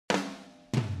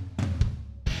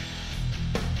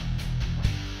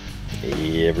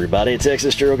Hey everybody,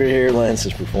 Texas Stroker here,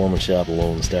 Lancer's Performance Shop,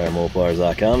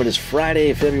 LoneStarMopars.com. It is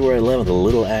Friday, February 11th, a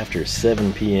little after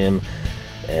 7 p.m.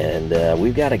 And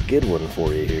we've got a good one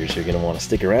for you here, so you're going to want to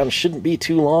stick around. Shouldn't be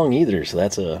too long either, so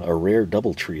that's a rare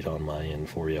double treat on my end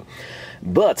for you.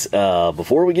 But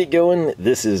before we get going,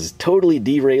 this is totally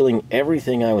derailing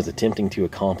everything I was attempting to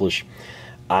accomplish.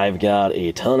 I've got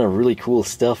a ton of really cool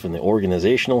stuff in the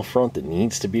organizational front that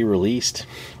needs to be released,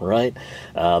 right?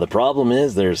 The problem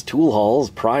is there's tool hauls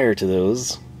prior to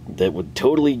those that would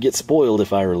totally get spoiled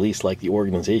if I release like the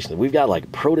organization. We've got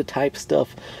like prototype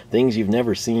stuff, things you've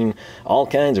never seen, all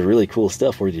kinds of really cool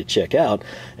stuff for you to check out.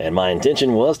 And my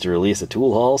intention was to release a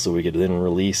tool haul so we could then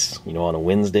release, you know, on a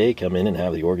Wednesday, come in and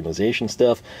have the organization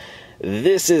stuff.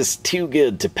 This is too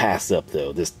good to pass up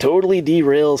though. This totally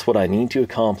derails what I need to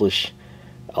accomplish.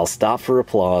 I'll stop for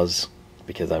applause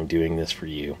because I'm doing this for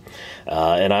you.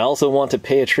 And I also want to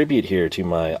pay a tribute here to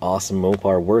my awesome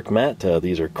Mopar work mat.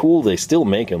 These are cool. They still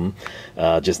make them,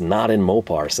 just not in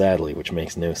Mopar, sadly, which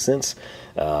makes no sense.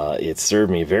 It's served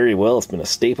me very well. It's been a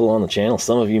staple on the channel.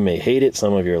 Some of you may hate it.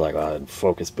 Some of you are like, oh, it'd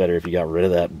focus better if you got rid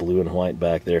of that blue and white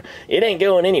back there. It ain't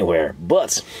going anywhere,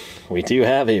 but we do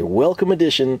have a welcome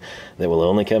edition that will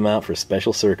only come out for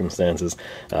special circumstances.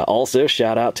 Also,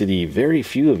 shout out to the very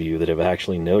few of you that have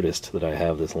actually noticed that I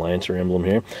have this Lancer emblem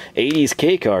here. 80s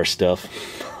K-car stuff.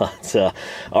 But,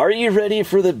 are you ready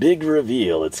for the big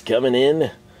reveal? It's coming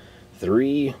in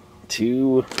 3,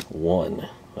 2, 1.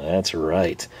 That's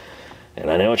right. And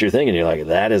I know what you're thinking. You're like,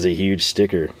 that is a huge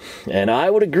sticker. And I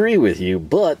would agree with you,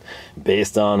 but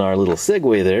based on our little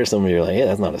segue there, some of you are like, hey,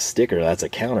 that's not a sticker, that's a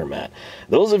counter mat.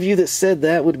 Those of you that said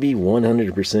that would be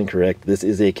 100% correct. This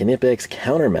is a Knipex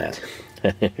counter mat.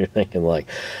 You're thinking like,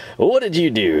 well, what did you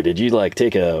do? Did you like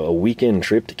take a weekend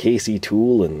trip to KC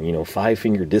Tool and, you know,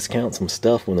 5-finger discount some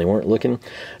stuff when they weren't looking?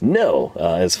 No,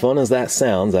 as fun as that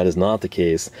sounds, that is not the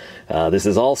case. This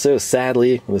is also,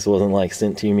 sadly, this wasn't like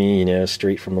sent to me, you know,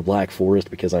 straight from the Black Forest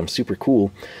because I'm super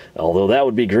cool. Although that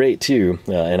would be great too,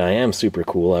 and I am super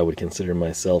cool, I would consider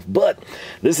myself. But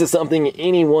this is something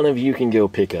any one of you can go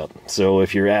pick up. So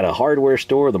if you're at a hardware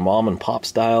store, the mom and pop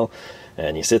style,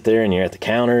 and you sit there and you're at the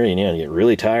counter, and, you know, you get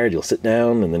really tired, you'll sit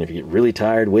down, and then if you get really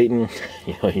tired waiting,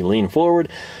 you know, you lean forward,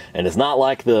 and it's not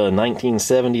like the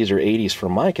 1970s or 80s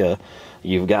Formica.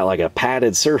 You've got like a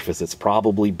padded surface. It's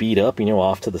probably beat up, you know,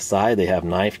 off to the side. They have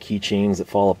knife keychains that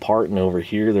fall apart, and over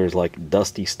here there's like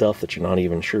dusty stuff that you're not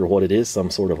even sure what it is,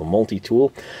 some sort of a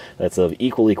multi-tool that's of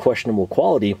equally questionable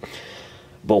quality.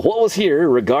 But what was here,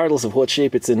 regardless of what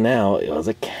shape it's in now, it was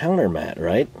a counter mat,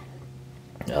 right?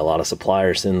 A lot of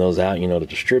suppliers send those out, you know, to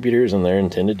distributors, and they're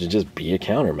intended to just be a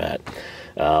counter mat.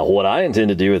 What I intend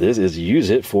to do with this is use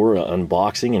it for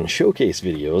unboxing and showcase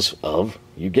videos of,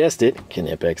 you guessed it,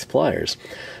 Knipex pliers.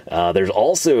 There's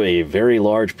also a very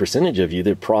large percentage of you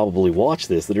that probably watch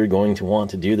this that are going to want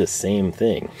to do the same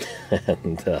thing.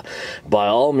 And by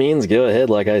all means, go ahead.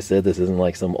 Like I said, this isn't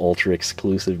like some ultra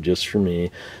exclusive just for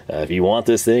me. If you want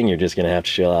this thing, you're just going to have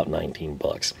to shell out 19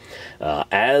 bucks.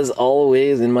 As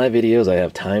always in my videos, I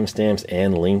have timestamps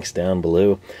and links down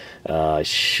below. I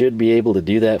should be able to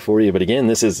do that for you. But again,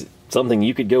 this is something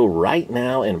you could go right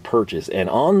now and purchase. And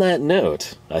on that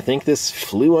note, I think this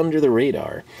flew under the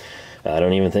radar. I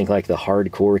don't even think like the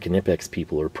hardcore Knipex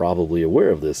people are probably aware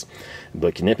of this.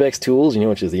 But Knipex Tools, you know,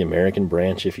 which is the American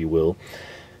branch, if you will,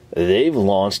 they've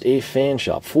launched a fan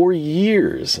shop for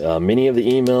years. Many of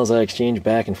the emails I exchange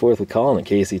back and forth with Colin at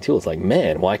KC Tool, it's like,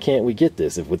 man, why can't we get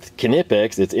this? If with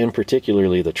Knipex, it's in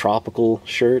particularly the tropical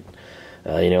shirt.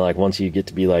 You know, like once you get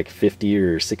to be like 50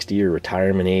 or 60 or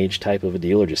retirement age type of a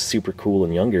deal, or just super cool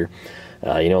and younger.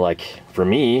 You know, like for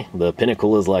me, the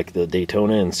pinnacle is like the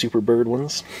Daytona and Superbird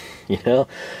ones. You know,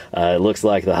 it looks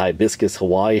like the hibiscus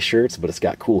Hawaii shirts, but it's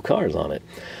got cool cars on it.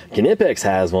 Knipex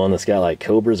has one that's got like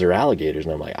cobras or alligators,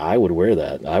 and I'm like, I would wear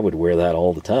that. I would wear that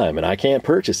all the time, and I can't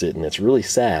purchase it, and it's really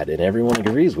sad, and everyone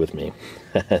agrees with me.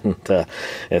 And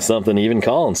it's something even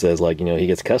Colin says, like, you know, he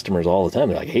gets customers all the time.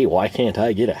 They're like, hey, why can't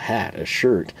I get a hat, a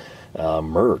shirt,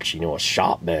 merch, you know, a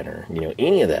shop banner, you know,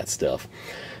 any of that stuff?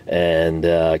 And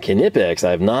Knipex,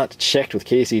 I've not checked with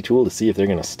KC Tool to see if they're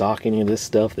going to stock any of this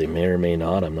stuff. They may or may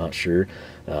not, I'm not sure.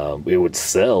 It would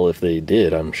sell if they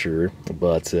did, I'm sure.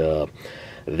 But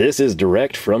this is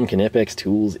direct from Knipex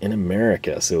Tools in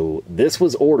America. So this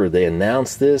was ordered. They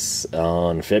announced this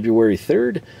on February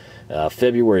 3rd.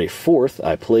 February 4th,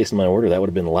 I placed my order. That would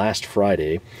have been last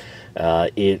Friday.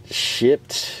 It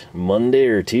shipped Monday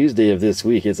or Tuesday of this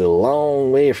week. It's a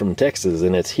long way from Texas,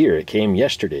 and it's here. It came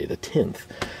yesterday, the 10th.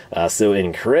 So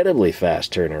incredibly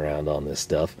fast turnaround on this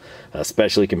stuff,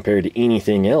 especially compared to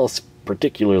anything else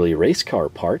particularly race car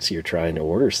parts, you're trying to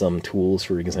order some tools,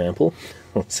 for example.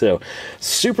 So,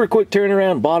 super quick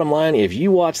turnaround. Bottom line, if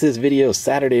you watch this video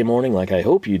Saturday morning, like I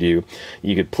hope you do,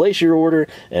 you could place your order,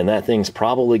 and that thing's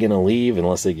probably going to leave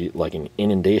unless they get like an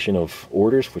inundation of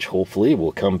orders, which hopefully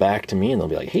will come back to me, and they'll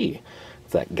be like, hey,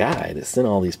 it's that guy that sent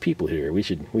all these people here. We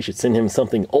should send him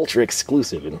something ultra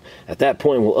exclusive, and at that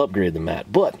point we'll upgrade the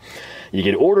mat. But you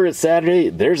can order it Saturday.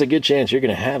 There's a good chance you're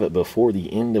going to have it before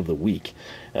the end of the week.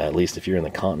 At least if you're in the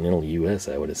continental U.S.,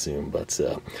 I would assume. But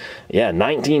yeah,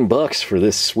 19 bucks for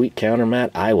this sweet counter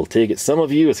mat. I will take it. Some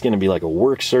of you, it's going to be like a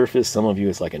work surface. Some of you,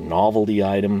 it's like a novelty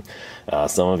item.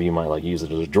 Some of you might like use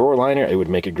it as a drawer liner. It would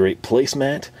make a great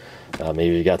placemat.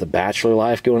 Maybe you got the bachelor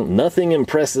life going. Nothing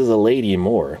impresses a lady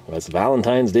more. It's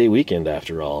Valentine's Day weekend,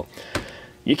 after all.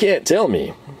 You can't tell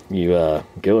me. You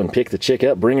go and pick the chick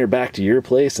up, bring her back to your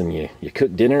place, and you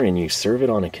cook dinner and you serve it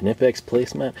on a Knipex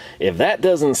placemat. If that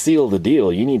doesn't seal the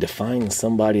deal, you need to find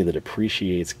somebody that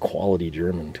appreciates quality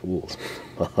German tools.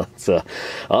 So,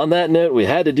 on that note, we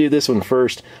had to do this one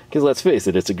first, because let's face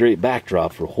it, it's a great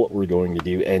backdrop for what we're going to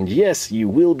do. And yes, you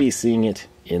will be seeing it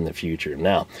in the future.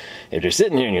 Now, if you're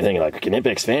sitting here and you're thinking like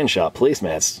Knipex fan shop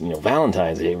placemats, you know,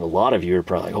 Valentine's Day, a lot of you are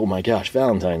probably like, oh my gosh,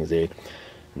 Valentine's Day.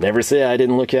 Never say I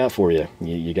didn't look out for you.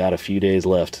 You got a few days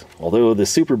left. Although the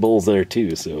Super Bowl's there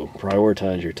too, so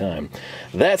prioritize your time.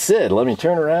 That said, let me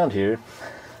turn around here.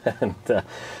 And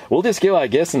we'll just go, I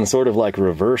guess, in sort of like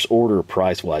reverse order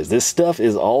price-wise. This stuff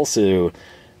is also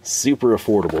super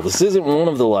affordable. This isn't one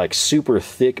of the like super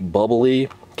thick, bubbly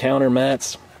counter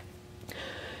mats.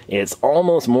 It's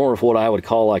almost more of what I would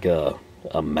call like a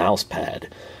mouse pad.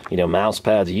 You know, mouse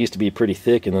pads used to be pretty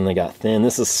thick and then they got thin.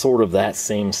 This is sort of that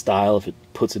same style, if it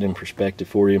puts it in perspective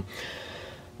for you.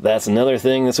 That's another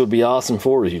thing this would be awesome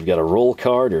for, is you've got a roll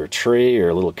cart or a tray or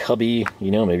a little cubby,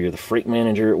 you know, maybe you're the freight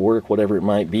manager at work, whatever it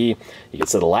might be. You could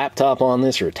set a laptop on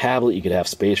this or a tablet. You could have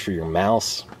space for your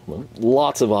mouse.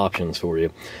 Lots of options for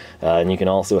you. And you can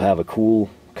also have a cool,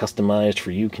 customized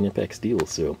for you Knipex deal.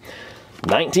 So,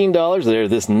 $19 there.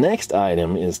 This next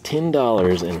item is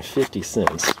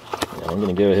 $10.50. Now I'm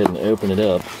going to go ahead and open it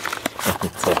up.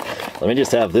 So, let me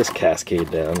just have this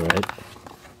cascade down, right?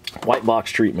 White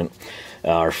box treatment.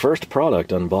 Our first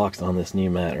product unboxed on this new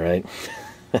mat, right?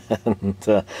 And,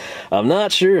 I'm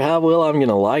not sure how well I'm going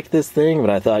to like this thing,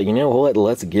 but I thought, you know what,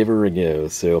 let's give her a go.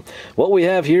 So what we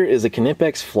have here is a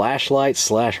Knipex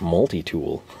flashlight /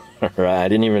 multi-tool. I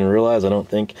didn't even realize, I don't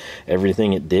think,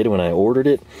 everything it did when I ordered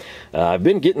it. I've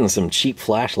been getting some cheap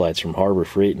flashlights from Harbor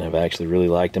Freight, and I've actually really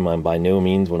liked them. I'm by no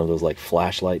means one of those like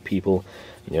flashlight people,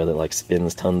 you know, that like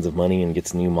spends tons of money and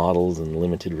gets new models and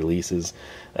limited releases.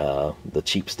 The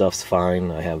cheap stuff's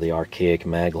fine. I have the archaic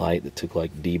mag light that took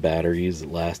like D batteries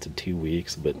that lasted 2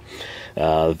 weeks. But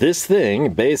this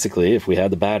thing, basically, if we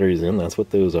had the batteries in, that's what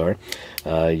those are.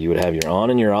 You would have your on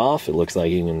and your off. It looks like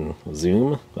you can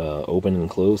zoom, open and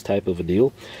close type of a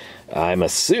deal. I'm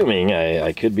assuming,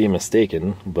 I could be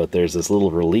mistaken, but there's this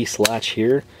little release latch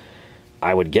here.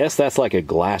 I would guess that's like a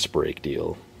glass break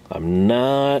deal. I'm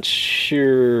not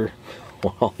sure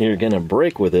while you're going to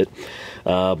break with it,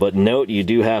 but note you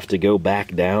do have to go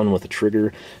back down with the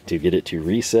trigger to get it to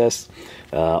recess.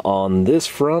 On this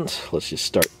front, let's just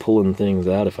start pulling things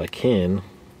out if I can.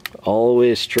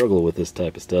 Always struggle with this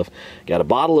type of stuff. Got a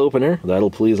bottle opener.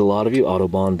 That'll please a lot of you.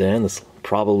 Autobahn Dan. This will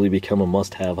probably become a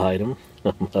must-have item.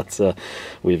 But,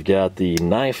 we've got the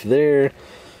knife there.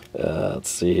 Let's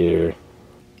see here.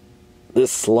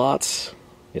 This slots,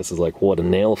 I guess, is like what, a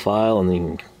nail file, and then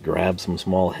you can grab some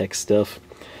small hex stuff.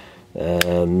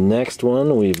 Next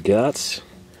one we've got,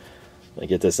 I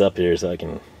get this up here so I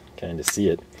can kind of see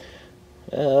it.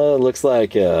 Looks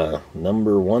like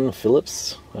number 1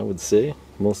 Phillips, I would say,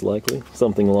 most likely.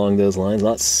 Something along those lines.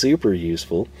 Not super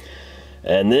useful.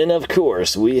 And then, of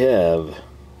course, we have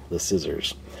the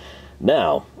scissors.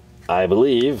 Now, I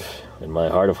believe, in my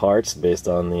heart of hearts, based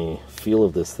on the feel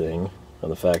of this thing,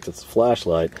 and the fact it's a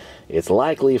flashlight, it's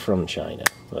likely from China.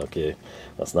 Okay,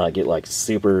 let's not get like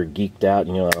super geeked out.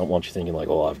 You know, I don't want you thinking like,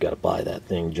 oh, I've got to buy that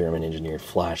thing, German engineered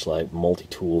flashlight,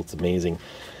 multi-tool, it's amazing.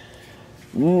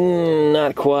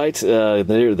 Not quite.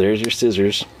 There's your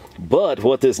scissors. But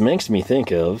what this makes me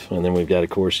think of, and then we've got, of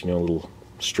course, you know, a little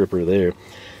stripper there,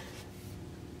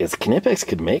 is Knipex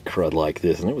could make crud like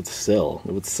this, and it would sell.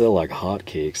 It would sell like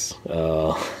hotcakes.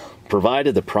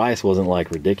 Provided the price wasn't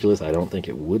like ridiculous, I don't think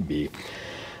it would be.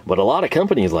 But a lot of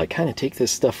companies like kind of take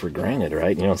this stuff for granted,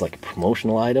 right? You know, it's like a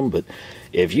promotional item, but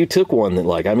if you took one that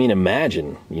like, I mean,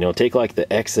 imagine, you know, take like the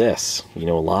XS, you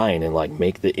know, line and like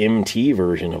make the MT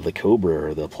version of the Cobra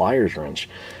or the Pliers wrench.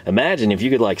 Imagine if you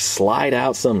could like slide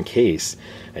out some case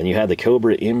and you had the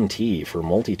Cobra MT for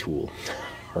multi-tool.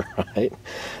 right?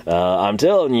 I'm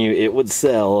telling you, it would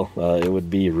sell. It would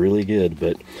be really good,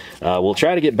 but we'll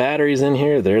try to get batteries in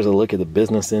here. There's a look at the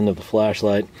business end of the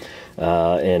flashlight.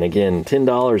 And again,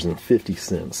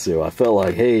 $10.50. So I felt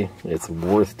like, hey, it's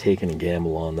worth taking a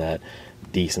gamble on that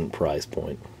decent price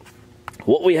point.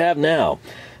 What we have now,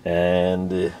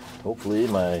 and hopefully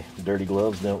my dirty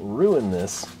gloves don't ruin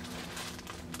this,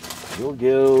 we'll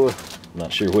go, I'm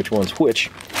not sure which one's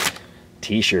which,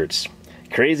 t-shirts.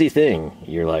 Crazy thing,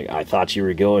 you're like, I thought you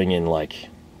were going in like,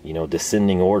 you know,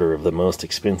 descending order of the most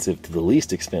expensive to the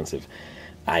least expensive.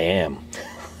 I am.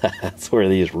 That's where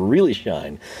these really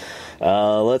shine.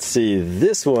 Let's see,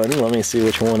 this one, let me see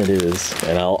which one it is.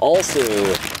 And I'll also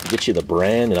get you the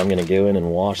brand, and I'm going to go in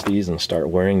and wash these and start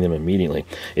wearing them immediately.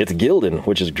 It's Gildan,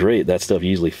 which is great. That stuff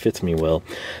usually fits me well.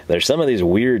 There's some of these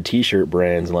weird t-shirt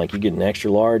brands, and like you get an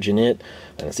extra large in it,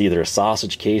 and it's either a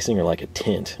sausage casing or like a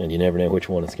tint, and you never know which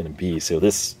one it's going to be. So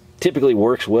this typically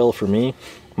works well for me.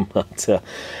 But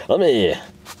let me,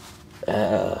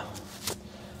 I'll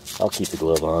keep the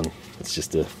glove on. It's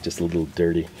just a little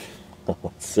dirty.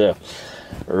 So,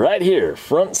 right here,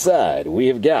 front side, we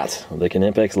have got the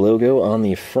Knipex logo on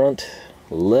the front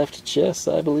left chest,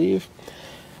 I believe.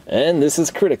 And this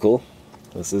is critical.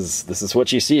 This is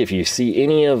what you see. If you see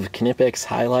any of Knipex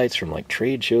highlights from like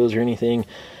trade shows or anything,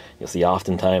 you'll see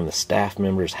oftentimes the staff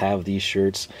members have these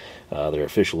shirts. Their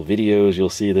official videos, you'll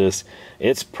see this.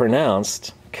 It's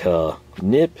pronounced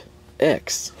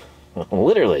Knipex.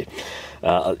 Literally.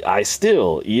 I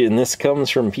still, and this comes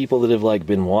from people that have like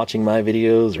been watching my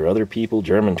videos or other people,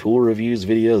 German tool reviews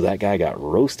videos. That guy got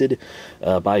roasted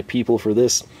by people for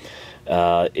this.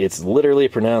 It's literally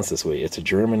pronounced this way. It's a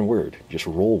German word. Just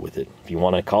roll with it. If you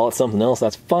want to call it something else,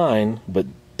 that's fine, but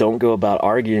don't go about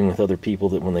arguing with other people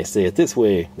that when they say it this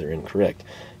way, they're incorrect.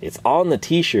 It's on the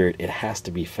t-shirt. It has to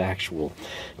be factual.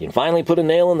 You can finally put a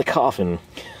nail in the coffin.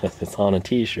 It's on a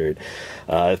t-shirt.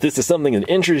 If this is something that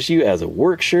interests you as a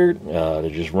work shirt, to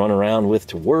just run around with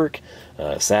to work,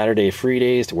 Saturday free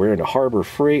days to wear into Harbor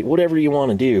Freight, whatever you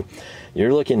want to do,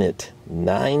 you're looking at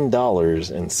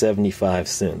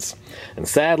 $9.75. And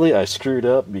sadly, I screwed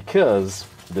up because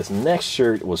this next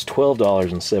shirt was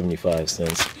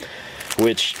 $12.75.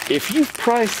 Which, if you've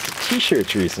priced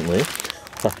t-shirts recently,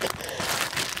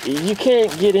 you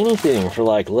can't get anything for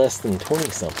like less than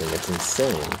 20-something. It's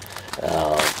insane.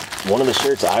 One of the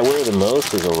shirts I wear the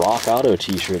most is a Rock Auto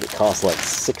t-shirt that costs like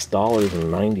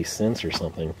 $6.90 or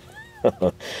something.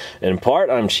 In part,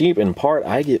 I'm cheap. In part,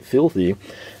 I get filthy,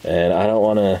 and I don't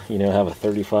want to, you know, have a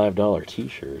 $35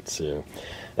 t-shirt. So,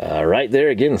 right there,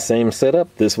 again, same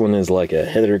setup. This one is like a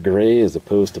heather gray as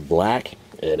opposed to black.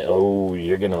 And oh,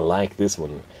 you're going to like this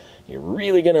one. You're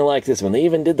really going to like this one. They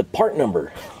even did the part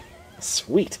number.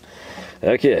 Sweet.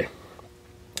 Okay.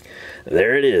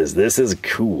 There it is. This is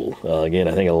cool. Again,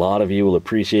 I think a lot of you will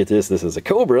appreciate this. This is a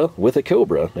Cobra with a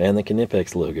Cobra and the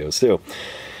Knipex logo. So,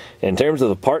 in terms of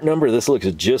the part number, this looks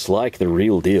just like the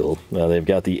real deal. They've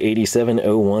got the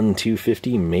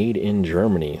 8701-250 made in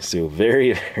Germany. So,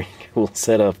 very, very cool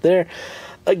setup there.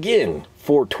 Again,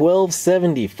 for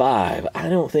 $12.75, I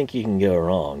don't think you can go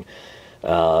wrong.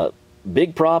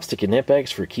 Big props to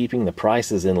Knipex for keeping the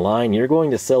prices in line. You're going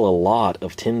to sell a lot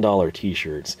of $10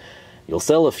 t-shirts. You'll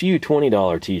sell a few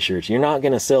 $20 t-shirts. You're not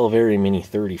going to sell very many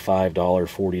 $35,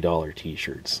 $40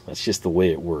 t-shirts. That's just the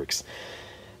way it works.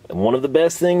 And one of the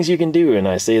best things you can do, and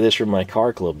I say this from my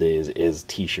car club days, is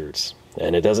t-shirts.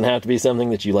 And it doesn't have to be something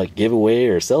that you like give away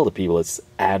or sell to people. It's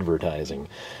advertising.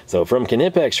 So from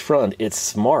Knipex front, it's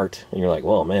smart. And you're like,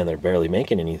 well, man, they're barely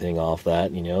making anything off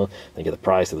that, you know. They get the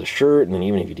price of the shirt, and then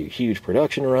even if you do huge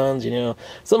production runs, you know,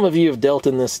 some of you have dealt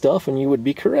in this stuff, and you would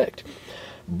be correct.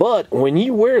 But when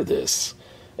you wear this,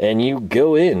 and you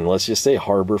go in, let's just say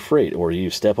Harbor Freight, or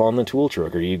you step on the tool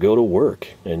truck, or you go to work,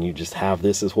 and you just have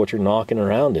this as what you're knocking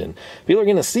around in. People are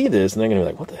going to see this, and they're going to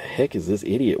be like, what the heck is this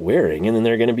idiot wearing? And then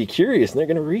they're going to be curious, and they're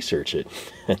going to research it.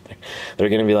 They're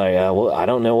going to be like, well, I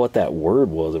don't know what that word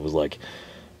was. It was like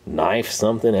knife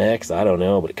something X, I don't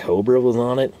know, but Cobra was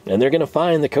on it. And they're going to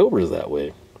find the Cobras that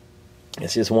way.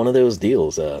 It's just one of those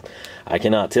deals. I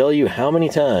cannot tell you how many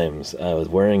times I was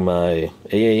wearing my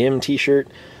AAM t-shirt,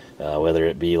 whether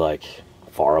it be like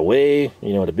far away,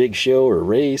 you know, at a big show or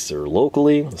race, or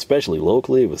locally, especially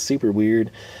locally. It was super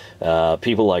weird.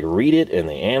 People like read it and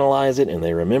they analyze it and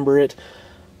they remember it,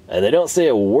 and they don't say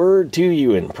a word to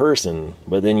you in person,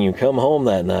 but then you come home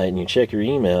that night and you check your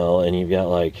email and you've got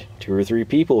like 2 or 3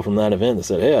 people from that event that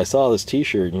said, hey, I saw this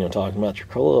t-shirt, you know, talking about your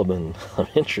club and I'm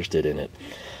interested in it.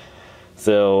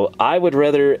 So I would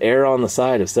rather err on the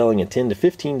side of selling a $10 to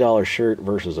 $15 shirt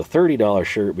versus a $30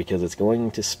 shirt, because it's going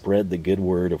to spread the good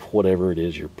word of whatever it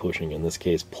is you're pushing, in this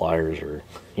case pliers or,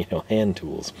 you know, hand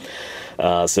tools.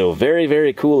 So very,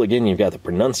 very cool. Again, you've got the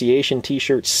pronunciation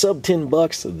t-shirt, sub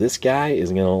 $10. This guy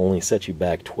is going to only set you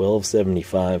back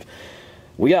 $12.75.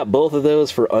 We got both of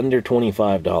those for under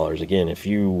 $25. Again, if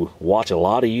you watch a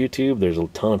lot of YouTube, there's a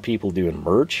ton of people doing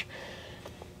merch.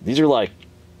 These are like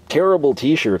terrible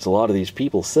t-shirts a lot of these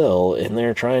people sell, and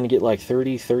they're trying to get like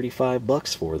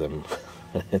 $30-35 for them.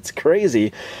 It's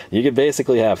crazy. You could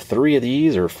basically have 3 of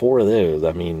these or 4 of those.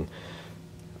 I mean,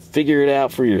 figure it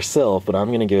out for yourself, but I'm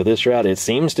going to go this route. It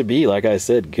seems to be, like I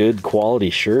said, good quality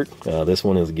shirt. This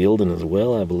one is Gildan as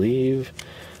well, I believe.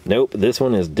 Nope, this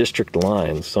one is District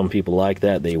Lines. Some people like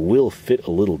that. They will fit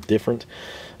a little different,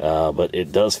 but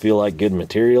it does feel like good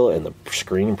material, and the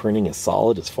screen printing is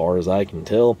solid as far as I can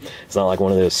tell. It's not like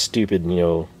one of those stupid, you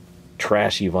know,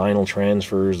 trashy vinyl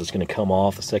transfers that's going to come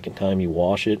off the second time you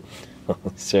wash it.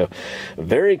 So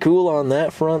very cool on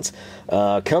that front.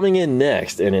 Coming in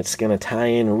next, and it's going to tie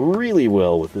in really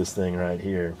well with this thing right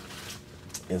here,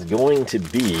 is going to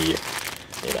be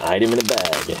an item in a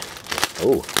bag.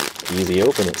 Oh, easy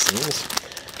open it seems.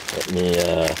 Let me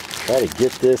try to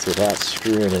get this without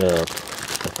screwing it up.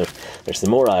 There's some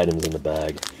more items in the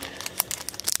bag.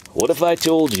 What if I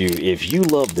told you, if you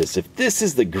love this, if this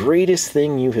is the greatest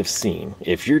thing you have seen,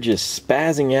 if you're just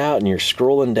spazzing out and you're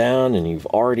scrolling down and you've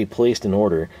already placed an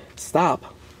order,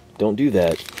 stop. Don't do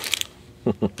that.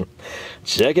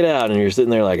 Check it out, and you're sitting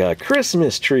there like a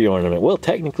Christmas tree ornament. Well,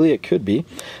 technically it could be.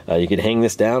 You could hang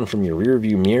this down from your rear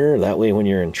view mirror. That way when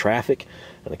you're in traffic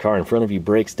and the car in front of you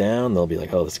breaks down, they'll be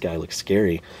like, oh, this guy looks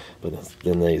scary. But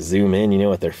then they zoom in, you know,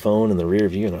 with their phone in the rear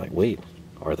view, and they're like, wait,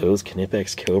 are those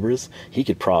Knipex Cobras? He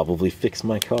could probably fix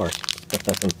my car.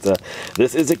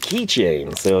 This is a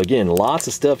keychain. So again, lots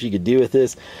of stuff you could do with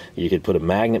this. You could put a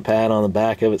magnet pad on the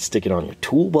back of it, stick it on your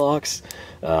toolbox.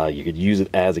 You could use it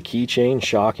as a keychain.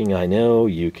 Shocking, I know.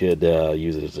 You could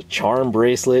use it as a charm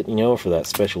bracelet, you know, for that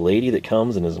special lady that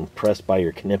comes and is impressed by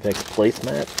your Knipex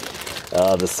placemat.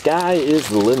 The sky is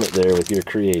the limit there with your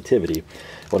creativity.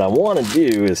 What I want to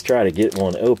do is try to get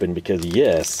one open, because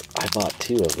yes, I bought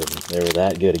 2 of them. They were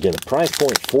that good. Again, the price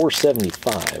point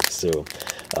 $4.75. So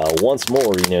once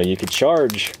more, you know, you could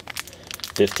charge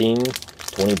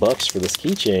 $15-20 for this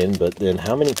keychain, but then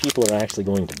how many people are actually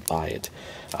going to buy it?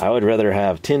 I would rather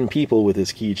have 10 people with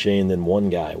this keychain than 1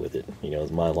 guy with it, you know,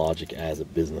 is my logic as a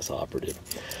business operative.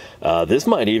 This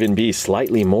might even be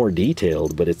slightly more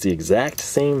detailed, but it's the exact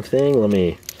same thing.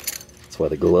 That's why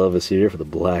the glove is here for the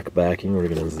black backing. We're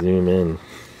going to zoom in.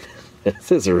 This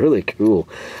is really cool.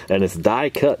 And it's die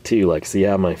cut too. Like, see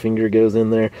how my finger goes in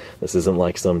there? This isn't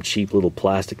like some cheap little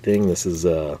plastic thing. This is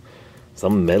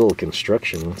some metal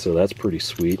construction, so that's pretty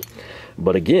sweet.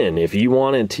 But again, if you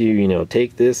wanted to, you know,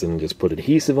 take this and just put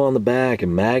adhesive on the back, a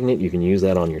magnet, you can use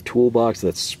that on your toolbox.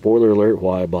 That's spoiler alert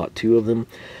why I bought 2 of them.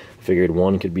 Figured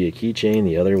one could be a keychain,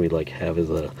 the other we'd like have as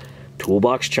a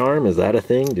toolbox charm. Is that a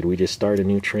thing? Did we just start a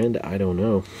new trend? I don't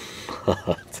know.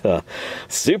 But,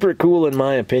 super cool in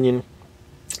my opinion.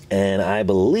 And I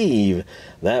believe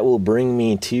that will bring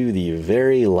me to the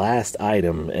very last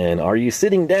item. And are you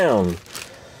sitting down?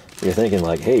 You're thinking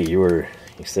like, hey, you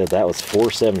said that was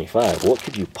 $4.75. What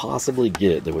could you possibly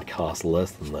get that would cost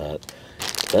less than that?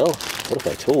 Well, what if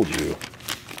I told you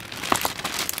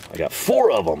I got 4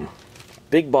 of them?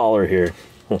 Big baller here.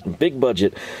 Big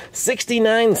budget.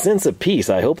 69 cents a piece.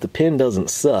 I hope the pin doesn't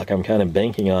suck. I'm kind of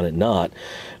banking on it not.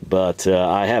 But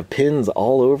I have pins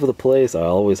all over the place. I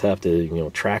always have to, you know,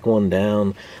 track one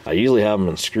down. I usually have them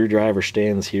in screwdriver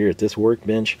stands here at this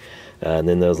workbench. And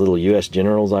then those little US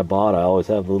Generals I bought, I always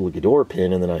have the little Ghidorah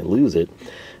pin, and then I lose it.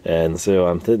 And so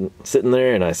I'm sitting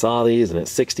there and I saw these, and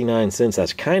it's 69 cents.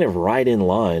 That's kind of right in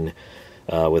line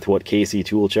with what KC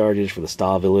Tool charges for the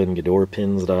Stavilla and Ghidorah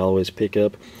pins that I always pick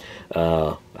up.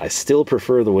 I still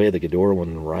prefer the way the Ghidorah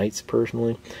one writes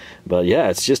personally. But yeah,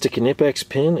 it's just a Knipex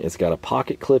pin. It's got a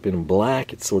pocket clip in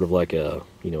black. It's sort of like a,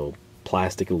 you know,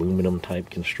 plastic aluminum type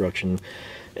construction.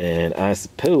 And I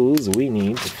suppose we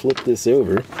need to flip this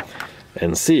over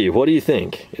and see. What do you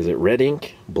think? Is it red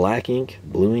ink, black ink,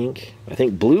 blue ink? I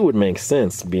think blue would make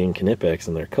sense, being Knipex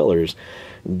and their colors.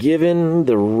 Given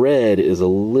the red is a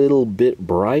little bit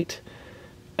bright,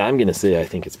 I'm going to say I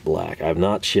think it's black. I've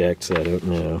not checked, so I don't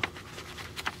know.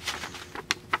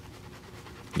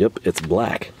 Yep, it's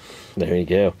black. There you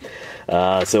go.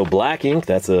 So black ink,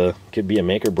 could be a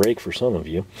make or break for some of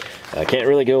you. Can't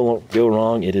really go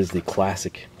wrong. It is the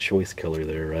classic choice color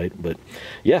there, right? But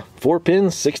yeah, 4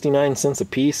 pins, 69 cents a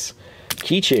piece.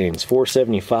 Keychains,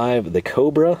 $4.75. The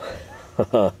Cobra,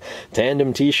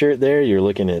 tandem t-shirt there, you're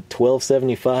looking at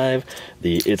 $12.75.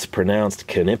 The It's Pronounced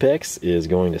Knipex is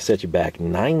going to set you back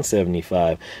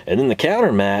 $9.75. And then the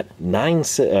counter mat,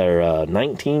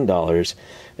 $19.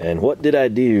 And what did I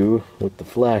do with the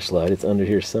flashlight? It's under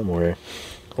here somewhere.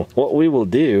 What we will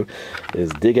do is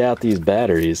dig out these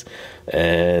batteries,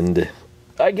 and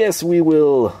I guess we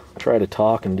will try to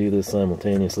talk and do this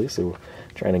simultaneously. So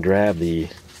trying to grab the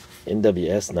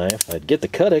NWS knife. I'd get the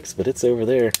Cutex, but it's over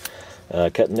there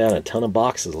cutting down a ton of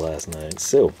boxes last night.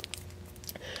 So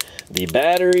the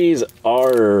batteries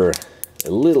are a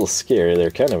little scary.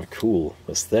 They're kind of a cool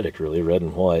aesthetic, really, red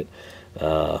and white.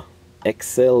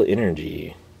 Excel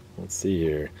Energy. Let's see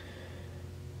here.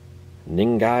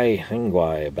 Ningai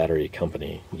Hangwai Battery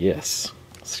Company. Yes,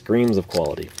 screams of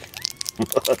quality.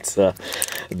 But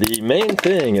the main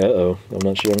thing, I'm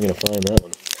not sure I'm going to find that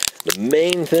one. The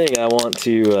main thing I want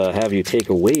to have you take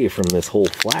away from this whole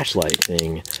flashlight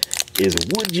thing is,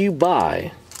 would you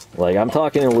buy, like, I'm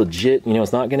talking a legit, you know,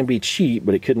 it's not going to be cheap,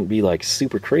 but it couldn't be like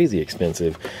super crazy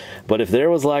expensive. But if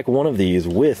there was like one of these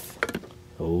with,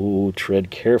 oh, tread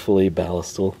carefully,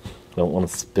 Ballastal. Don't want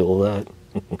to spill that.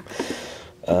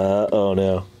 Oh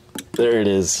no, there it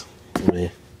is. Let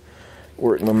me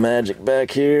work my magic back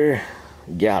here.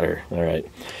 Got her. All right.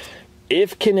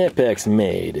 If Knipex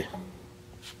made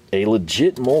a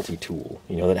legit multi-tool,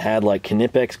 you know, that had like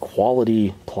Knipex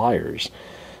quality pliers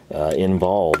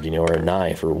involved, you know, or a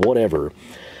knife or whatever,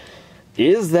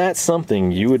 is that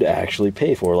something you would actually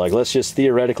pay for? Like, let's just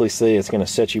theoretically say it's going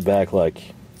to set you back,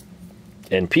 like,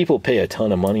 and people pay a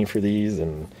ton of money for these,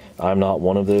 and I'm not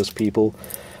one of those people,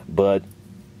 but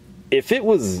if it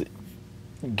was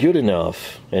good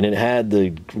enough and it had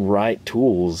the right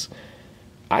tools,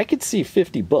 I could see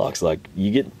 $50. Like,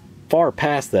 you get far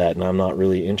past that and I'm not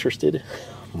really interested.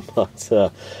 But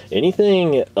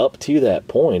anything up to that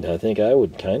point, I think I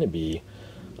would kind of be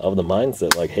of the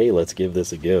mindset like, hey, let's give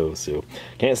this a go. So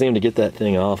can't seem to get that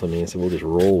thing off of me, so we'll just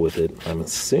roll with it. I'm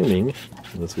assuming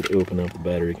this would open up the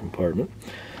battery compartment,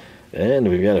 and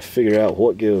we've got to figure out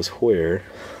what goes where.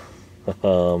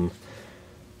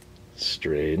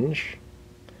 Strange.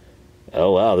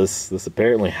 Oh wow, this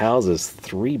apparently houses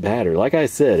 3 batteries. Like I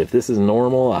said, if this is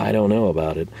normal, I don't know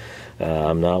about it.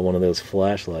 I'm not one of those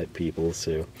flashlight people,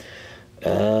 so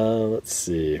let's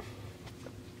see.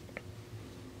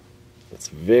 It's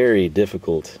very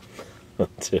difficult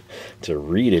to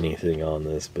read anything on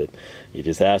this, but you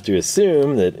just have to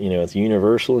assume that, you know, it's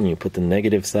universal and you put the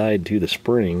negative side to the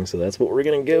spring, so that's what we're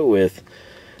going to go with.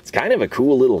 It's kind of a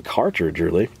cool little cartridge,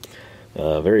 really.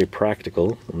 Very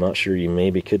practical. I'm not sure you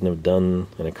maybe couldn't have done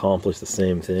and accomplished the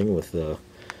same thing with a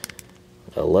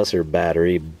lesser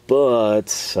battery,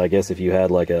 but I guess if you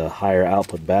had like a higher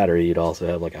output battery, you'd also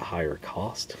have like a higher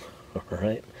cost.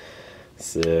 Alright,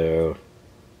 so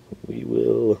we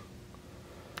will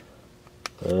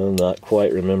not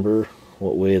quite remember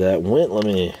what way that went. Let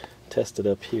me test it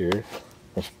up here.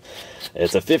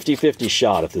 It's a 50-50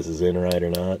 shot if this is in right or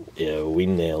not. Yeah, we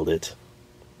nailed it.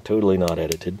 Totally not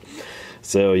edited.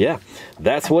 So yeah,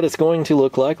 that's what it's going to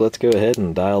look like. Let's go ahead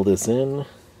and dial this in.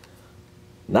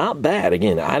 Not bad.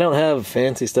 Again, I don't have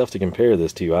fancy stuff to compare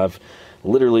this to. I've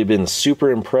literally been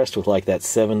super impressed with like that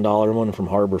 $7 one from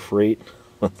Harbor Freight.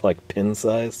 It's like pin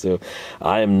size. So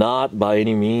I am not by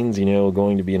any means, you know,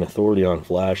 going to be an authority on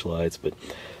flashlights, but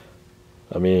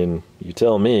I mean, you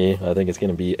tell me. I think it's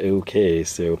going to be okay.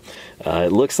 So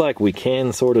it looks like we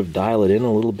can sort of dial it in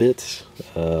a little bit.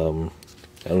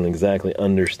 I don't exactly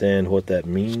understand what that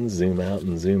means. Zoom out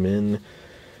and zoom in.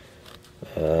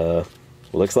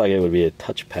 Looks like it would be a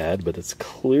touchpad, but it's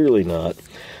clearly not.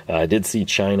 I did see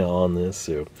China on this,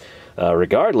 so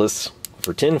regardless,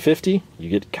 for $10.50, you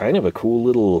get kind of a cool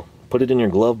little, put it in your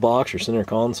glove box or center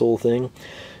console thing.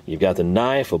 You've got the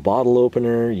knife, a bottle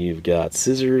opener, you've got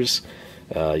scissors,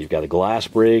 you've got a glass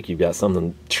break, you've got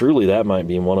something, truly that might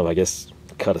be one of, I guess,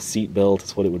 cut a seat belt.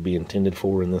 That's what it would be intended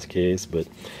for in this case, but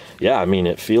yeah, I mean,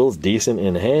 it feels decent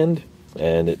in hand,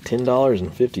 and at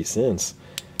 $10.50,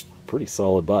 pretty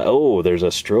solid buy. Oh, there's a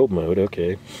strobe mode.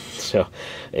 Okay, so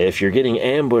if you're getting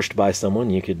ambushed by someone,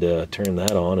 you could turn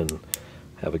that on and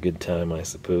have a good time, I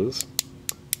suppose.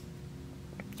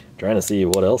 Trying to see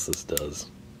what else this does.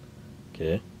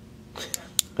 Okay.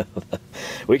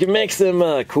 We can make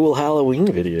some cool Halloween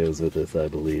videos with this, I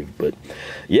believe. But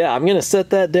yeah, I'm going to set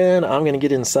that down. I'm going to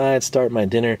get inside, start my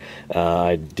dinner.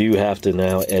 I do have to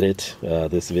now edit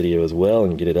this video as well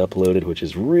and get it uploaded, which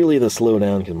is really the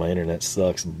slowdown because my internet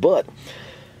sucks. But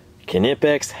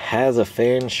Knipex has a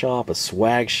fan shop, a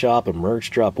swag shop, a merch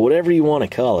drop, whatever you want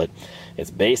to call it. It's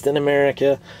based in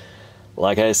America.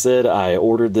 like I said, I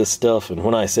ordered this stuff, and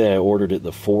when I say I ordered it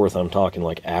the 4th, I'm talking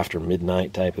like after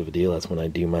midnight type of a deal. That's when I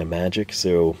do my magic.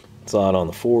 So saw it on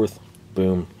the 4th.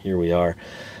 Boom, here we are.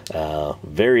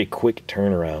 Very quick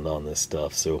turnaround on this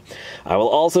stuff. So I will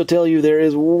also tell you there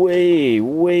is way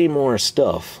more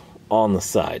stuff on the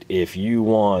site. If you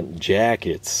want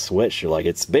jackets, sweatshirts, like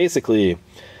it's basically,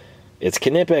 it's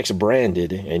Knipex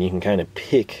branded, and you can kind of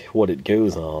pick what it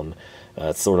goes on.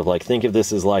 It's sort of like, think of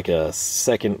this as like a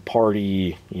second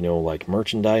party, you know, like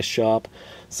merchandise shop.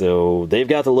 So they've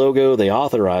got the logo, they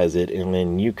authorize it, and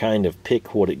then you kind of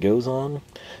pick what it goes on.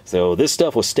 So this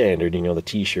stuff was standard, you know, the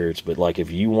t-shirts, but like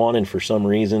if you wanted for some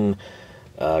reason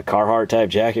a Carhartt type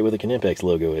jacket with a Knipex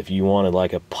logo, if you wanted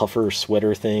like a puffer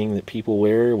sweater thing that people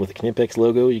wear with a Knipex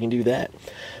logo, you can do that.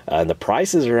 And the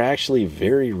prices are actually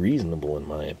very reasonable in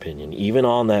my opinion, even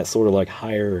on that sort of like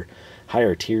higher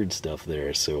tiered stuff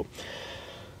there. So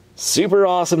super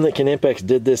awesome that Knipex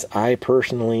did this. I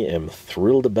personally am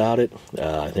thrilled about it.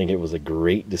 I think it was a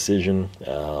great decision.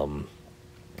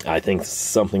 I think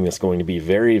something that's going to be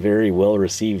very well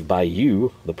received by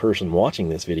you, the person watching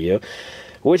this video,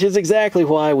 which is exactly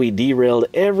why we derailed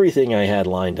everything I had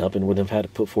lined up and wouldn't have had to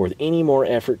put forth any more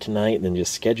effort tonight than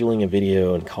just scheduling a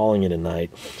video and calling it a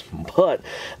night. But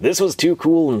this was too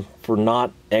cool for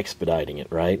not expediting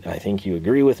it, right? I think you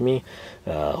agree with me.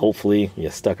 Hopefully you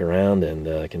stuck around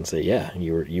and can say, yeah,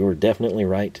 you were definitely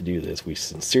right to do this. We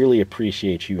sincerely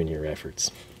appreciate you and your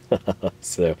efforts.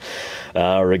 So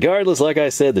regardless, like I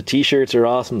said, the t-shirts are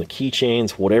awesome, the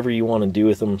keychains, whatever you want to do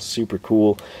with them, super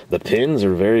cool. The pins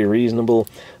are very reasonable.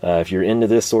 If you're into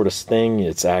this sort of thing,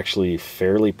 it's actually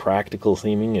fairly practical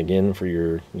theming, again, for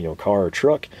your, you know, car or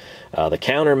truck. The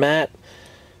counter mat,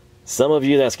 some of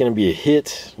you that's going to be a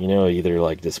hit, you know, either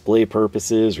like display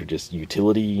purposes or just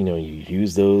utility, you know, you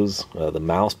use those. The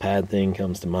mouse pad thing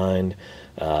comes to mind.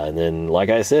 And then, like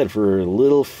I said, for a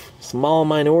little small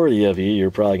minority of you,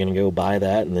 you're probably going to go buy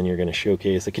that, and then you're going to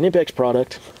showcase a Knipex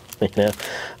product, you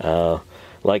know,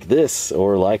 like this,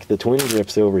 or like the twin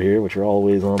grips over here, which are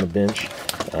always on the bench,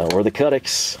 or the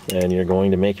Cutex, and you're going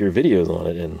to make your videos on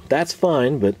it, and that's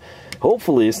fine, but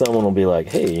hopefully someone will be like,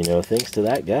 hey, you know, thanks to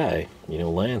that guy, you know,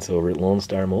 Lance over at Lone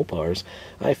Star Mopars,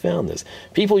 I found this.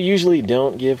 People usually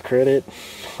don't give credit,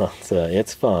 but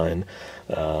it's fine.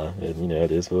 You know,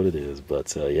 it is what it is,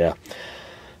 but yeah,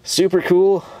 super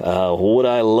cool. What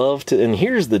I love to, and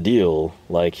here's the deal,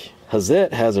 like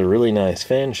Hazette has a really nice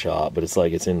fan shop, but it's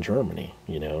like it's in Germany,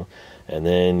 you know, and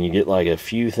then you get like a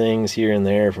few things here and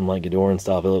there from like Gador and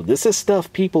stuff. This is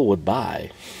stuff people would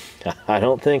buy. I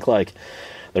don't think like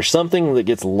there's something that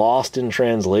gets lost in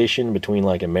translation between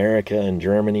like America and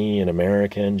Germany and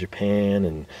America and Japan,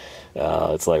 and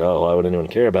it's like, oh, why would anyone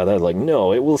care about that? Like,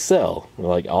 no, it will sell.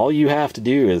 Like, all you have to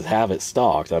do is have it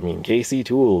stocked. I mean, KC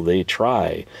Tool, they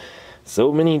try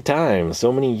so many times,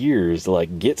 so many years to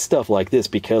like get stuff like this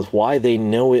because why? They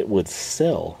know it would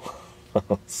sell.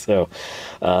 So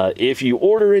if you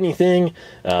order anything,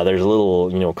 there's a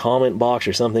little, you know, comment box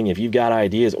or something if you've got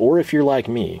ideas, or if you're like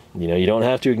me, you know, you don't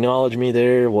have to acknowledge me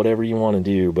there, whatever you want to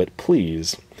do, but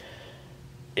please,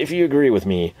 if you agree with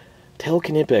me, tell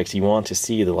Knipex you want to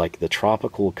see the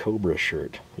tropical Cobra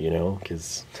shirt, you know,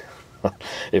 because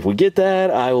if we get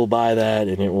that, I will buy that,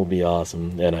 and it will be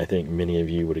awesome, and I think many of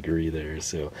you would agree there.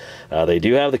 So they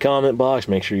do have the comment box.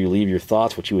 Make sure you leave your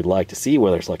thoughts, what you would like to see,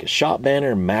 whether it's like a shop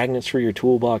banner, magnets for your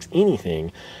toolbox,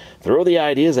 anything. Throw the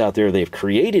ideas out there. They've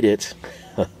created it.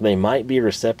 They might be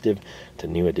receptive to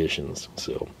new additions.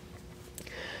 So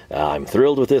I'm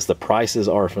thrilled with this. The prices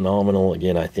are phenomenal.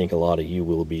 Again, I think a lot of you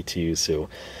will be too. So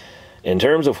in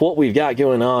terms of what we've got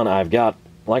going on, I've got,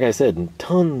 like I said,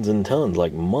 tons and tons,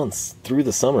 like months through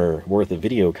the summer worth of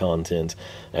video content,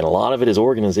 and a lot of it is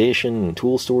organization and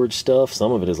tool storage stuff.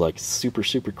 Some of it is like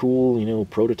super cool, you know,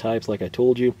 prototypes, like I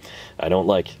told you. I don't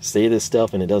like say this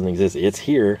stuff and it doesn't exist. It's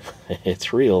here.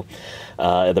 It's real.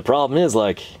 The problem is,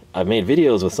 like, I've made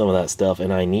videos with some of that stuff,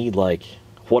 and I need like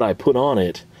what I put on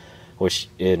it, which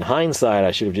in hindsight, I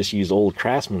should have just used old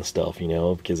Craftsman stuff, you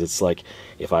know, because it's like,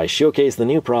 if I showcase the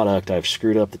new product, I've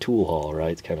screwed up the tool haul,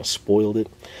 right? It's kind of spoiled it.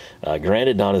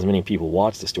 Granted, not as many people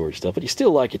watch the storage stuff, but you still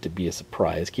like it to be a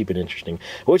surprise, keep it interesting,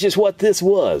 which is what this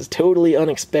was. Totally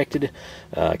unexpected.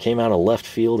 Came out of left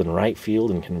field and right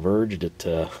field and converged at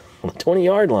the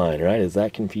 20-yard line, right? Is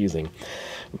that confusing?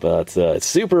 But it's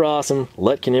super awesome.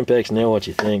 Let Knipex know what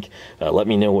you think. Let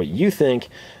me know what you think,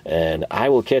 and I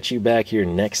will catch you back here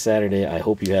next Saturday. I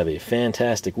hope you have a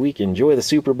fantastic week. Enjoy the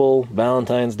Super Bowl,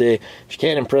 Valentine's Day. If you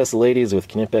can't impress the ladies with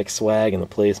Knipex swag and the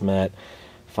placemat,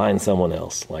 find someone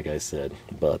else, like I said.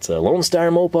 But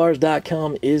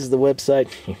LoneStarMopars.com is the website.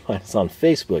 You can find us on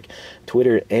Facebook,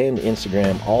 Twitter, and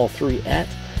Instagram, all three at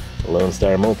Lone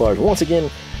Star Mopars. Once again,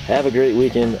 have a great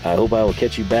weekend. I hope I will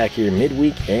catch you back here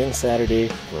midweek and Saturday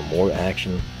for more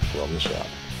action from the shop.